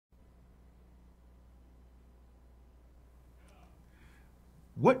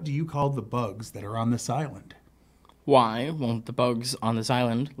What do you call the bugs that are on this island? Why won't the bugs on this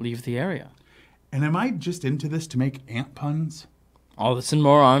island leave the area? And am I just into this to make ant puns? All this and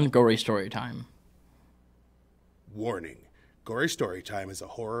more on Gory Story Time. Warning. Gory Story Time is a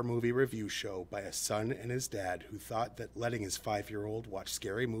horror movie review show by a son and his dad who thought that letting his 5-year-old watch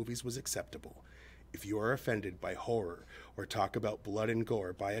scary movies was acceptable. If you are offended by horror or talk about blood and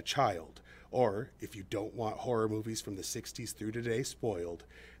gore by a child, or if you don't want horror movies from the 60s through today spoiled,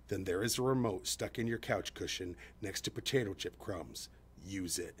 then there is a remote stuck in your couch cushion next to potato chip crumbs.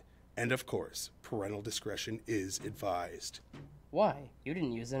 Use it. And of course, parental discretion is advised. Why? You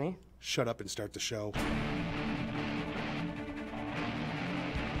didn't use any. Shut up and start the show.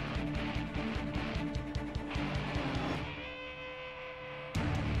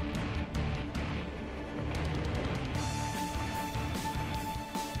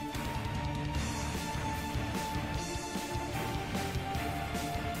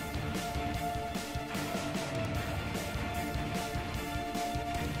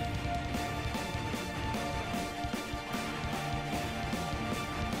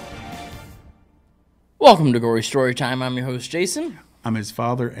 Welcome to Gory Story Time. I'm your host, Jason. I'm his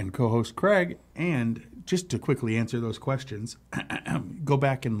father and co-host, Craig. And just to quickly answer those questions, go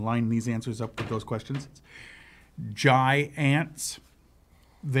back and line these answers up with those questions. Giants,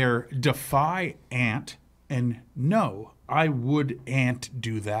 they're defy ant, and no, I would ant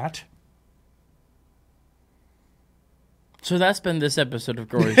do that. So that's been this episode of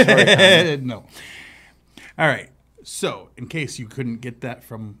Gory Story Time. No. All right. So, in case you couldn't get that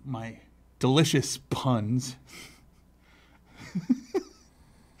from my delicious puns.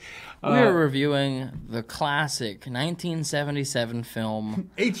 We're reviewing the classic 1977 film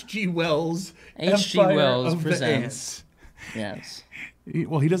H.G. Wells. H.G. Empire Wells of the presents. Ants. Yes.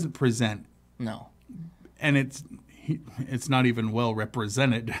 Well, he doesn't present, No. and it's not even well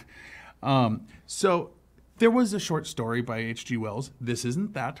represented. So there was a short story by H.G. Wells. This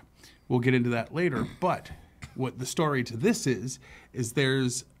isn't that. We'll get into that later. But what the story to this is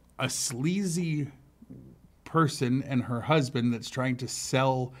there's a sleazy person and her husband that's trying to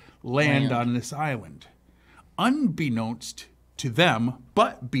sell land on this island. Unbeknownst to them,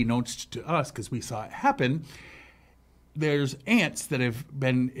 but beknownst to us because we saw it happen, there's ants that have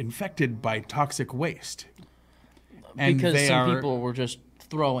been infected by toxic waste. And because some people were just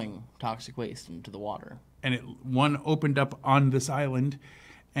throwing toxic waste into the water. And one opened up on this island,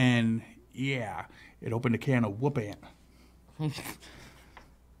 and yeah, it opened a can of whoop ant.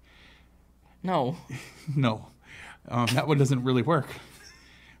 No. No, that one doesn't really work.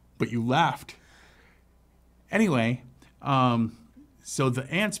 But you laughed. Anyway, so the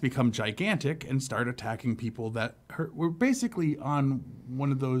ants become gigantic and start attacking people that were basically on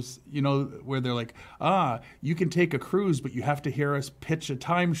one of those, where they're like, you can take a cruise, but you have to hear us pitch a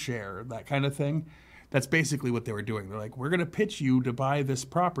timeshare, that kind of thing. That's basically what they were doing. They're like, we're going to pitch you to buy this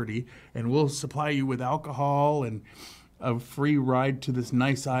property, and we'll supply you with alcohol and a free ride to this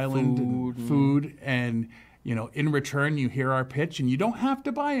nice island and food. And, in return, you hear our pitch, and you don't have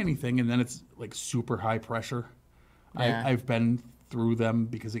to buy anything. And then it's like super high pressure. Yeah. I've been through them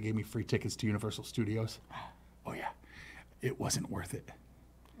because it gave me free tickets to Universal Studios. Oh, yeah. It wasn't worth it.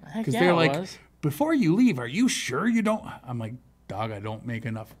 Because they're like, before you leave, are you sure you don't? I'm like, dog, I don't make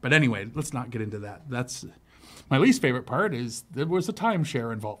enough. But anyway, let's not get into that. That's my least favorite part is there was a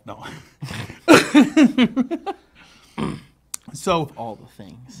timeshare involved. No. So all the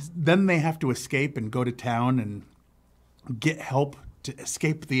things. Then they have to escape and go to town and get help to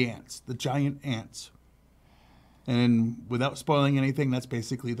escape the ants, the giant ants. And without spoiling anything, that's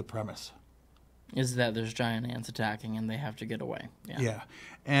basically the premise. Is that there's giant ants attacking and they have to get away. Yeah.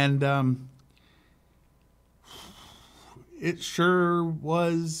 And it sure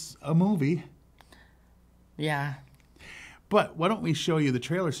was a movie. Yeah. But why don't we show you the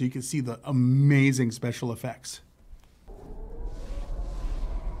trailer so you can see the amazing special effects.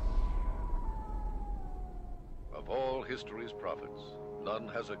 Of all history's prophets, none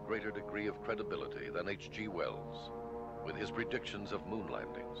has a greater degree of credibility than H.G. Wells. With his predictions of moon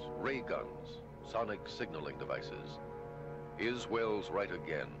landings, ray guns, sonic signaling devices, is Wells right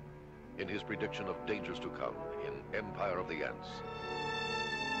again in his prediction of dangers to come in Empire of the Ants?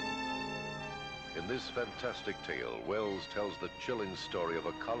 In this fantastic tale, Wells tells the chilling story of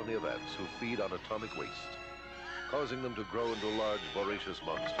a colony of ants who feed on atomic waste, causing them to grow into large, voracious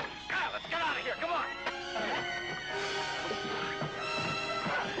monsters. Let's get out of here, come on!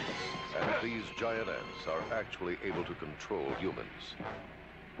 And these giant ants are actually able to control humans.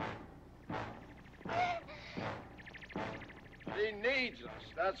 He needs us.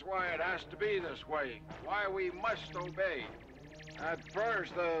 That's why it has to be this way. Why we must obey. At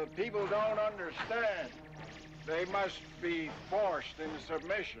first, the people don't understand. They must be forced into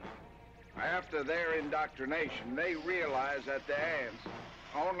submission. After their indoctrination, they realize that the ants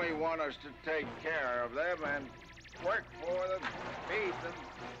only want us to take care of them and work for them, feed them.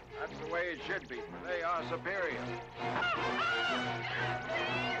 That's the way it should be. They are superior.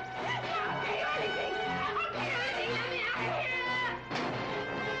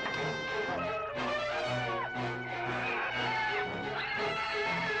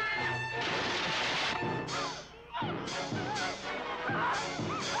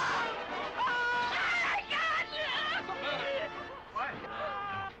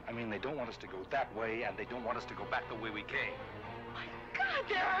 I mean, they don't want us to go that way, and they don't want us to go back the way we came. My God,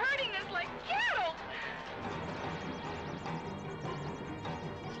 they're hurting us like cattle!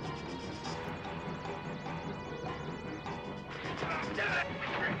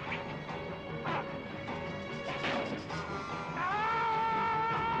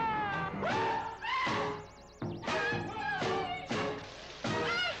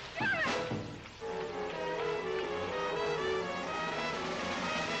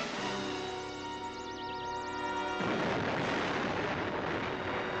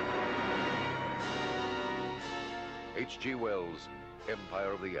 H.G. Wells'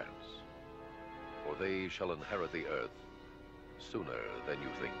 Empire of the Ants. For they shall inherit the earth sooner than you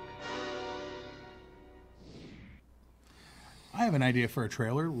think. I have an idea for a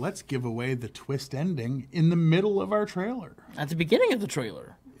trailer. Let's give away the twist ending in the middle of our trailer. At the beginning of the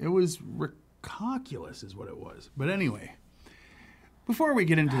trailer. It was ridiculous is what it was. But anyway, before we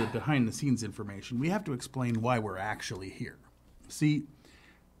get into the behind-the-scenes information, we have to explain why we're actually here. See,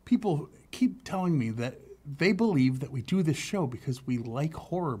 people keep telling me that they believe that we do this show because we like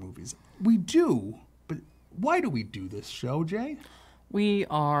horror movies. We do, but why do we do this show, Jay? We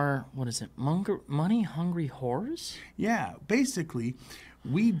are, what is it, money-hungry whores? Yeah, basically,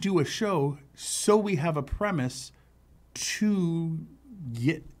 we do a show so we have a premise to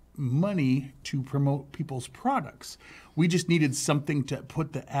get money to promote people's products. We just needed something to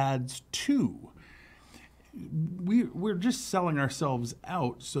put the ads to. We're just selling ourselves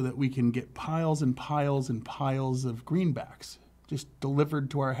out so that we can get piles and piles and piles of greenbacks just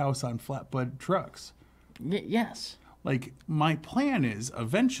delivered to our house on flatbed trucks. Yes. Like, my plan is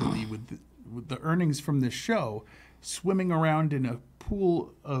eventually with the earnings from this show, swimming around in a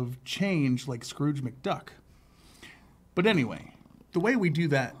pool of change like Scrooge McDuck. But anyway, the way we do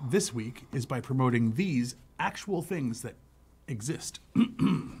that this week is by promoting these actual things that exist.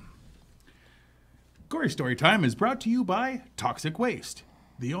 Gory Story Time is brought to you by toxic waste,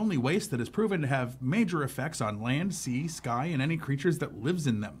 the only waste that is proven to have major effects on land, sea, sky, and any creatures that lives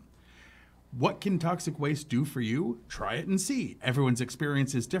in them. What can toxic waste do for you? Try it and see. Everyone's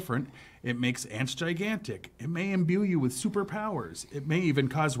experience is different. It makes ants gigantic. It may imbue you with superpowers. It may even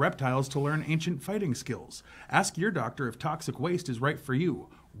cause reptiles to learn ancient fighting skills. Ask your doctor if toxic waste is right for you.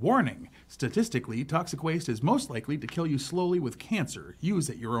 Warning: statistically, toxic waste is most likely to kill you slowly with cancer. Use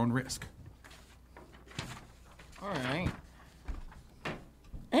at your own risk. All right.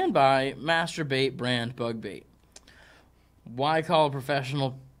 And by Masturbate brand bug bait. Why call a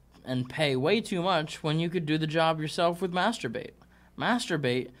professional and pay way too much when you could do the job yourself with Masturbate?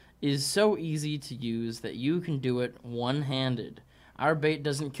 Masturbate is so easy to use that you can do it one-handed. Our bait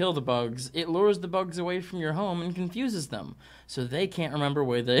doesn't kill the bugs. It lures the bugs away from your home and confuses them, so they can't remember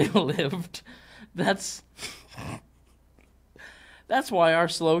where they lived. That's why our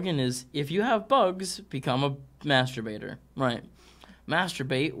slogan is, if you have bugs, become a masturbator. Right.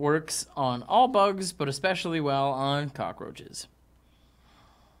 Masturbate works on all bugs, but especially well on cockroaches.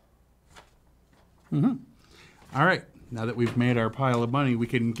 Mm-hmm. All right. Now that we've made our pile of money, we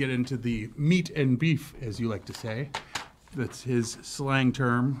can get into the meat and beef, as you like to say. That's his slang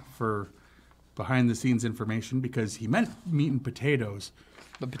term for behind-the-scenes information, because he meant meat and potatoes.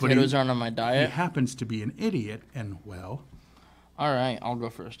 But potatoes aren't on my diet? He happens to be an idiot, and, well... All right, I'll go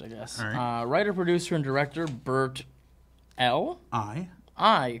first, I guess. All right. Writer, producer, and director Burt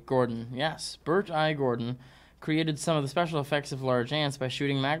Gordon. Yes, Burt I. Gordon created some of the special effects of large ants by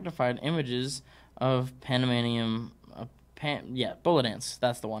shooting magnified images of Panamanian... bullet ants.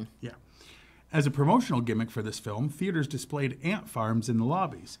 That's the one. Yeah. As a promotional gimmick for this film, theaters displayed ant farms in the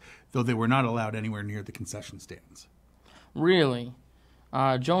lobbies, though they were not allowed anywhere near the concession stands. Really?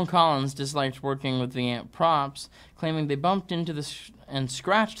 Joan Collins disliked working with the ant props, claiming they bumped into and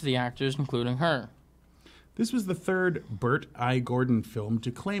scratched the actors, including her. This was the third Burt I. Gordon film to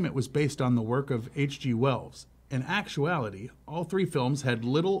claim it was based on the work of H.G. Wells. In actuality, all three films had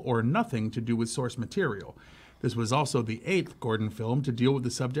little or nothing to do with source material. This was also the eighth Gordon film to deal with the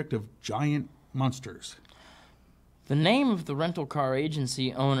subject of giant monsters. The name of the rental car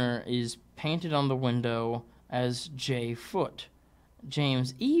agency owner is painted on the window as J. Foote.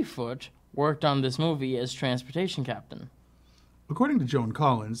 James E. Foote worked on this movie as transportation captain. According to Joan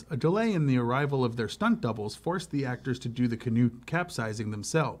Collins, a delay in the arrival of their stunt doubles forced the actors to do the canoe capsizing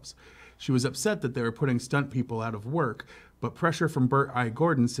themselves. She was upset that they were putting stunt people out of work, but pressure from Burt I.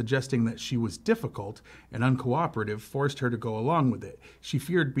 Gordon suggesting that she was difficult and uncooperative forced her to go along with it. She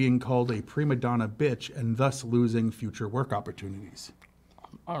feared being called a prima donna bitch and thus losing future work opportunities.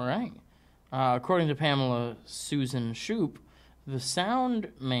 All right. According to Pamela Susan Shoup, the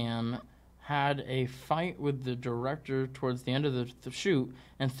sound man had a fight with the director towards the end of the shoot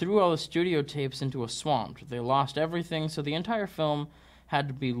and threw all the studio tapes into a swamp. They lost everything, so the entire film had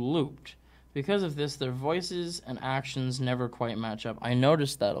to be looped. Because of this, their voices and actions never quite match up. I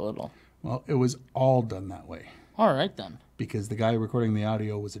noticed that a little. Well, it was all done that way. All right, then. Because the guy recording the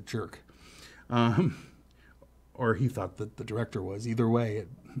audio was a jerk. Or he thought that the director was. Either way,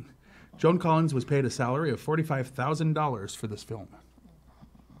 Joan Collins was paid a salary of $45,000 for this film.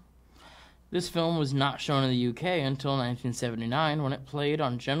 This film was not shown in the UK until 1979 when it played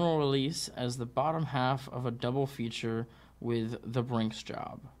on general release as the bottom half of a double feature with The Brink's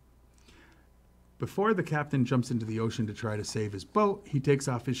Job. Before the captain jumps into the ocean to try to save his boat, he takes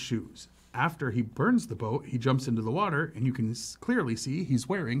off his shoes. After he burns the boat, he jumps into the water, and you can clearly see he's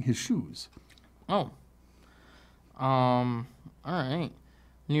wearing his shoes. Oh. All right.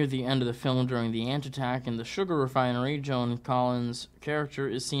 Near the end of the film, during the ant attack in the sugar refinery, Joan Collins' character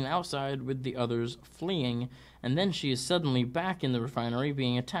is seen outside with the others fleeing, and then she is suddenly back in the refinery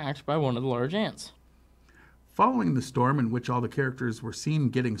being attacked by one of the large ants. Following the storm in which all the characters were seen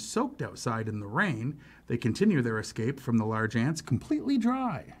getting soaked outside in the rain, they continue their escape from the large ants completely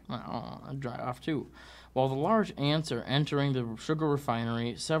dry. Oh, dry off too. While the large ants are entering the sugar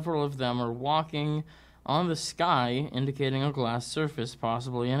refinery, several of them are walking on the sky, indicating a glass surface,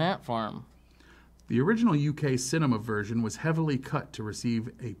 possibly an ant farm. The original UK cinema version was heavily cut to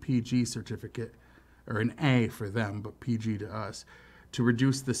receive a PG certificate, or an A for them, but PG to us, to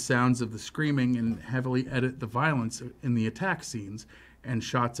reduce the sounds of the screaming and heavily edit the violence in the attack scenes and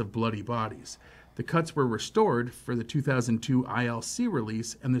shots of bloody bodies. The cuts were restored for the 2002 ILC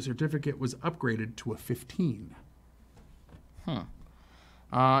release, and the certificate was upgraded to a 15.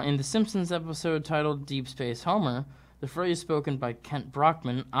 In the Simpsons episode titled Deep Space Homer, the phrase spoken by Kent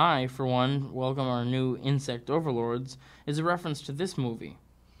Brockman, "I, for one, welcome our new insect overlords," is a reference to this movie.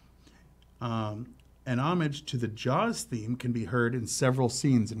 An homage to the Jaws theme can be heard in several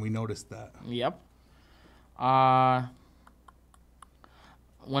scenes, and we noticed that. Yep.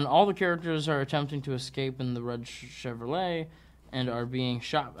 When all the characters are attempting to escape in the red Chevrolet and are being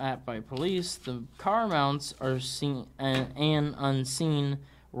shot at by police, the car mounts are seen an unseen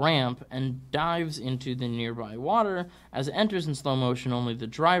ramp and dives into the nearby water. As it enters in slow motion, only the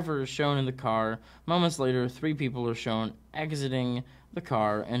driver is shown in the car. Moments later, 3 people are shown exiting the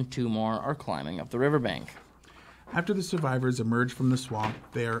car, and 2 more are climbing up the riverbank. After the survivors emerge from the swamp,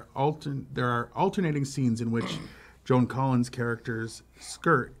 there are alternating scenes in which Joan Collins' character's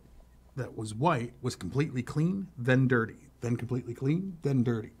skirt that was white was completely clean, then dirty, then completely clean, then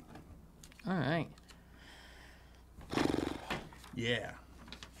dirty. All right. Yeah.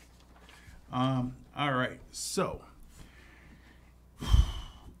 All right. So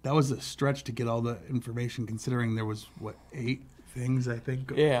that was a stretch to get all the information, considering there was 8 things I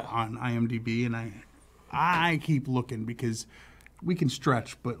think on IMDb, and I keep looking because we can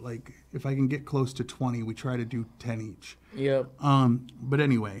stretch, but like if I can get close to 20, we try to do 10 each. Yep. But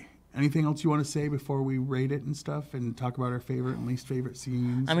anyway, anything else you want to say before we rate it and stuff and talk about our favorite and least favorite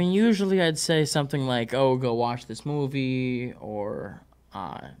scenes? I mean, usually I'd say something like, "Oh, go watch this movie," or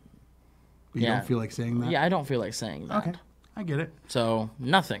But you don't feel like saying that? Yeah, I don't feel like saying that. Okay, I get it. So,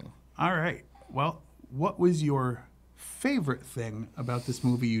 nothing. All right. Well, what was your favorite thing about this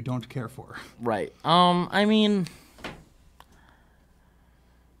movie you don't care for? Right. I mean,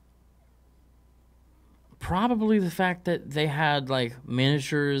 probably the fact that they had like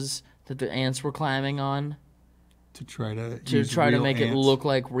miniatures that the ants were climbing on To try to make it look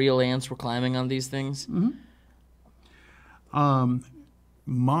like real ants were climbing on these things.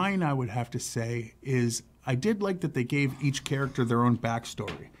 Mine, I would have to say, is I did like that they gave each character their own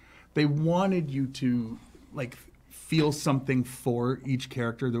backstory. They wanted you to like feel something for each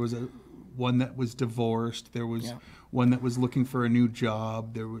character. There was one that was divorced. There was one that was looking for a new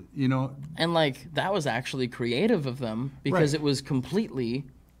job. There was, and like that was actually creative of them because it was completely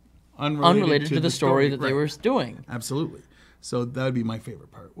unrelated to the story that they were doing. Absolutely. So that would be my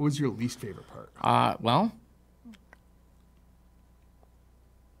favorite part. What was your least favorite part?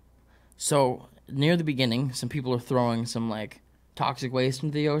 So near the beginning, some people are throwing some, like, toxic waste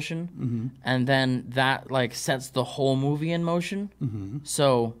into the ocean, and then that, like, sets the whole movie in motion.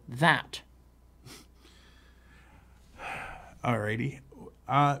 So that. Alrighty.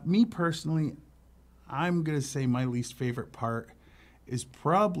 Me personally, I'm going to say my least favorite part is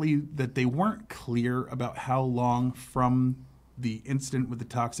probably that they weren't clear about how long from the incident with the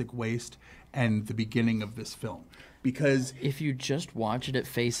toxic waste and the beginning of this film. Because If you just watch it at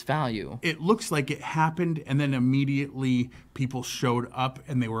face value, it looks like it happened and then immediately people showed up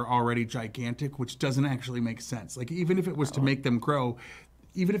and they were already gigantic, which doesn't actually make sense. Like, even if it was to make them grow,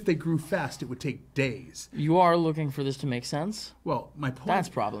 even if they grew fast, it would take days. you are looking for this to make sense. Well, my point... That's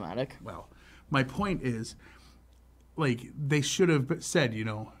problematic. Well, my point is, like, they should have said, you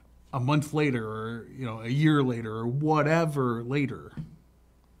know, a month later or, you know, a year later or whatever later.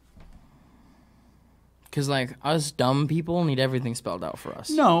 Because, like, us dumb people need everything spelled out for us.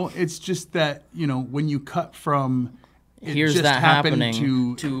 No, it's just that, you know, when you cut from... it Here's just that happened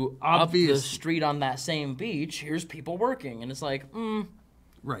happening to up the obvious... street on that same beach. Here's people working. And it's like,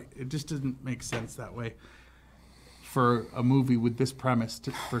 Right. It just doesn't make sense that way. For a movie with this premise,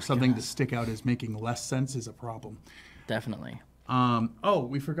 for something to stick out as making less sense is a problem. definitely.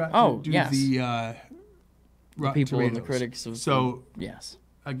 We forgot to do yes. the Rotten People and the Tomatoes. critics of So, yes.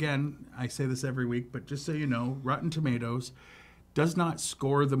 again, I say this every week, but just so you know, Rotten Tomatoes does not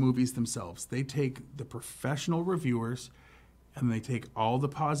score the movies themselves. They take the professional reviewers and they take all the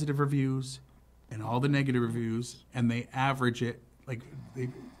positive reviews and all the negative reviews and they average it. Like,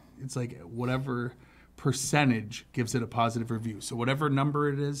 it's like whatever percentage gives it a positive review. So whatever number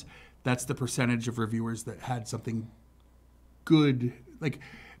it is, that's the percentage of reviewers that had something good. Like,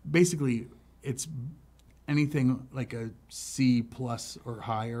 basically, it's anything like a C plus or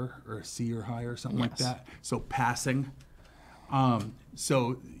higher, or a C or higher, something like that. So passing.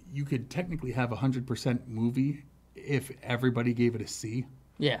 So you could technically have 100% movie if everybody gave it a C.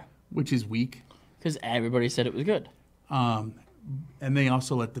 Yeah. Which is weak. Because everybody said it was good. And they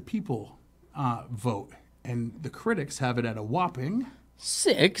also let the people vote. And the critics have it at a whopping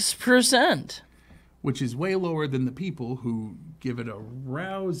 6%. Which is way lower than the people who give it a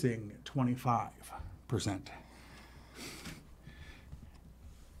rousing 25%.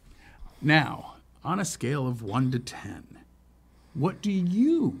 Now, on a scale of 1 to 10, what do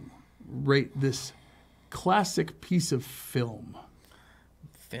you rate this classic piece of film?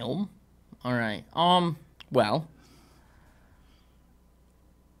 Film? All right. Well,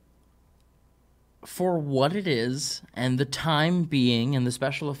 for what it is and the time being and the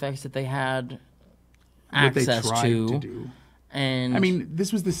special effects that they had access what they tried to do. And I mean,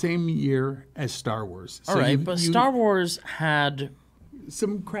 this was the same year as Star Wars. All right, but Star Wars had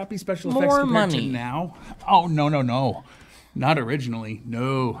some crappy special more effects compared money to now. Oh, no. Not originally.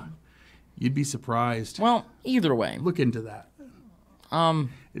 No. You'd be surprised. Well, either way. Look into that.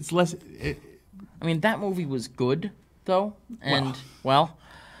 It's less... I mean, that movie was good, though. And,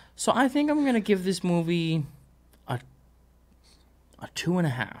 so I think I'm going to give this movie a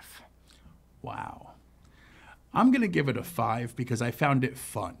 2.5. Wow. I'm going to give it a 5 because I found it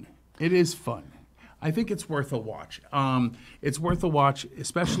fun. It is fun. I think it's worth a watch. It's worth a watch,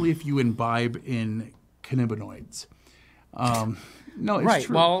 especially if you imbibe in cannabinoids. No, it's right.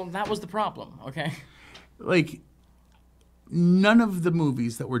 true. Well, that was the problem, okay? Like, none of the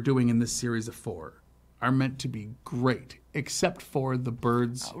movies that we're doing in this series of 4 are meant to be great, except for The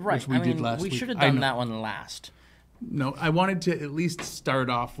Birds, which we did last week. We should have done that one last. No, I wanted to at least start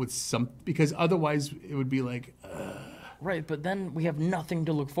off with some, because otherwise it would be like... Right, but then we have nothing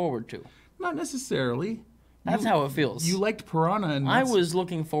to look forward to. Not necessarily. That's how it feels. You liked Piranha. And I was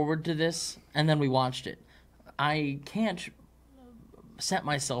looking forward to this, and then we watched it. I can't set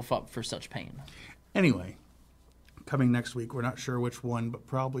myself up for such pain. Anyway, coming next week, we're not sure which one, but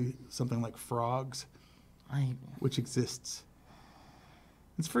probably something like Frogs, which exists.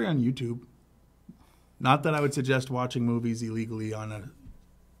 It's free on YouTube. Not that I would suggest watching movies illegally on a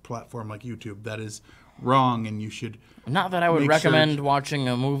platform like YouTube. That is wrong, and you should... Not that I would recommend watching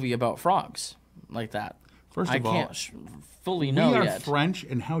a movie about frogs like that. First of all, I can't fully know yet. We are French,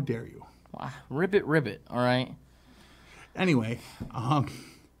 and how dare you? Ribbit, all right? Anyway,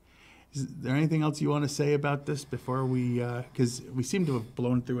 is there anything else you want to say about this before we... Because we seem to have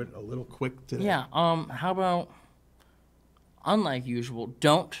blown through it a little quick today. Yeah, how about, unlike usual,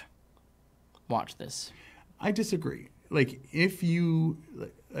 don't watch this. I disagree. Like, if you...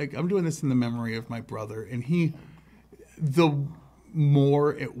 Like, I'm doing this in the memory of my brother, and the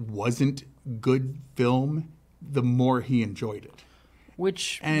more it wasn't good film, the more he enjoyed it.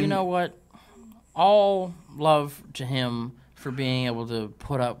 Which, you know what? All love to him for being able to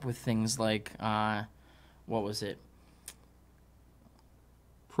put up with things like, what was it?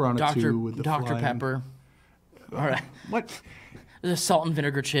 Piranha 2 with the Dr. flying. Pepper. All right. What? The salt and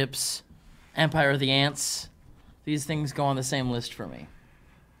vinegar chips, Empire of the Ants. These things go on the same list for me.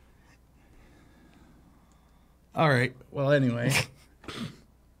 All right. Well, anyway.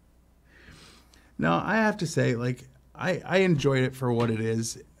 No, I have to say, like, I enjoyed it for what it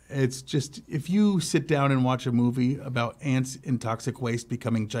is. It's just, if you sit down and watch a movie about ants in toxic waste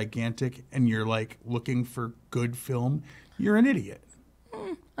becoming gigantic and you're, like, looking for good film, you're an idiot.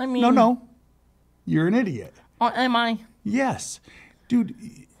 I mean... No. You're an idiot. Am I? Yes. Dude,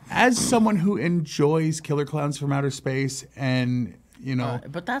 as someone who enjoys Killer Clowns from Outer Space and, you know...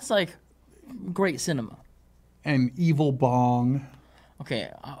 But that's, like, great cinema. And Evil Bong...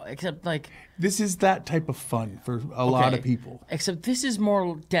 Okay, except, like... This is that type of fun for a lot of people. Except this is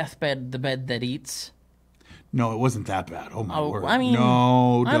more Deathbed, the Bed That Eats. No, it wasn't that bad. Oh, my word. I mean...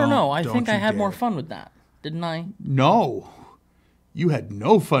 No, I don't know. I don't think I you had dare. more fun with that. Didn't I? No. You had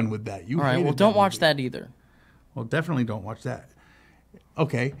no fun with that. You All right, hated well, don't watch movie. that either. Well, definitely don't watch that.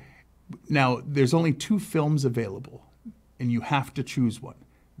 Okay. Now, there's only 2 films available, and you have to choose one.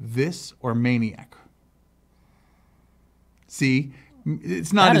 This or Maniac. See?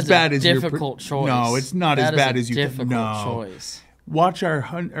 It's not as bad as your... difficult choice. No, it's not as bad as you... difficult No. choice. Watch our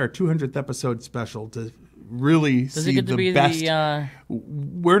 200th episode special to really Does see it get to the be best. the...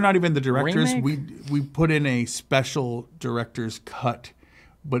 We're not even the directors. remake? We put in a special director's cut,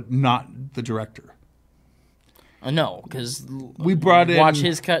 but not the director. No, because We brought in... watch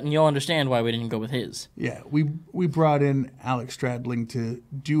his cut and you'll understand why we didn't go with his. Yeah, we brought in Alex Stradling to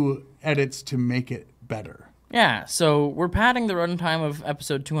do edits to make it better. Yeah, so we're padding the runtime of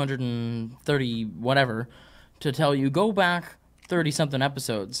episode 230 whatever to tell you go back 30-something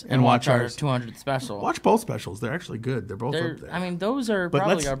episodes and watch our ours. 200th special. Watch both specials. They're actually good. They're both up there. I mean, those are But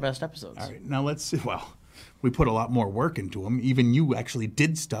probably let's- our best episodes. All right, now let's see. Well, we put a lot more work into them. Even you actually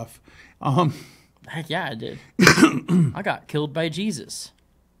did stuff. Heck yeah, I did. I got killed by Jesus.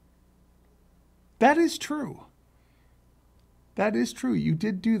 That is true. That is true. You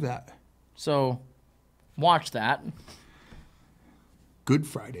did do that. So, watch that. Good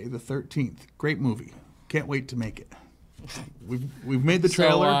Friday the 13th. Great movie. Can't wait to make it. We've made the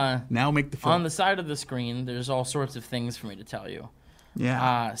trailer. Now make the film. On the side of the screen, there's all sorts of things for me to tell you.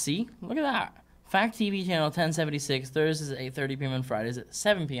 Yeah. See? Look at that. Fact TV channel 1076, Thursdays at 8:30 p.m. and Fridays at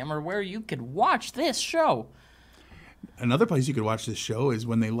 7 p.m. are where you could watch this show. Another place you could watch this show is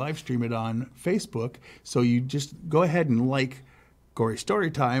when they live stream it on Facebook. So you just go ahead and like Gory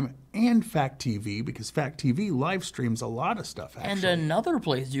Story Time and Fact TV, because Fact TV live streams a lot of stuff, actually. And another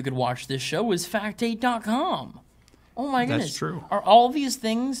place you could watch this show is Fact8.com. Oh my goodness. That's true. Are all these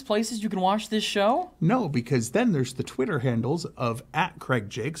things places you can watch this show? No, because then there's the Twitter handles of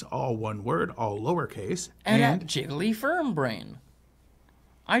 @CraigJakes, all one word, all lowercase. And at Jiggly Firm Brain.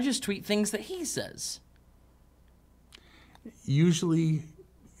 I just tweet things that he says. Usually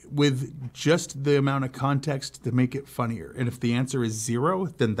with just the amount of context to make it funnier. And if the answer is 0,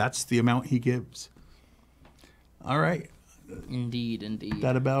 then that's the amount he gives. All right. Indeed, indeed.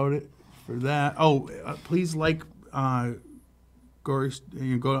 That about it for that. Oh, please like Gory.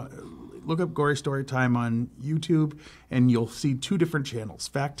 You go look up Gory Story Time on YouTube, and you'll see 2 different channels.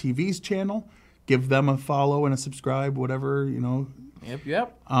 Fact TV's channel. Give them a follow and a subscribe, whatever, you know.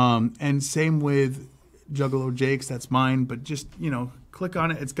 Yep. And same with Juggalo Jake's. That's mine. But just, you know, click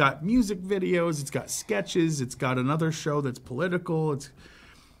on it. It's got music videos. It's got sketches. It's got another show that's political.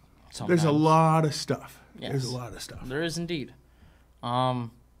 There's a lot of stuff. Yes. There's a lot of stuff. There is indeed.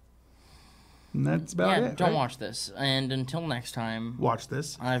 And that's about it. Don't right? watch this. And until next time, Watch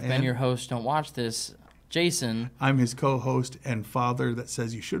this. I've been And your host. Don't watch this, Jason. I'm his co-host and father that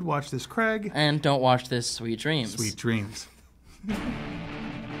says you should watch this, Craig. And don't watch this, Sweet Dreams. Sweet dreams.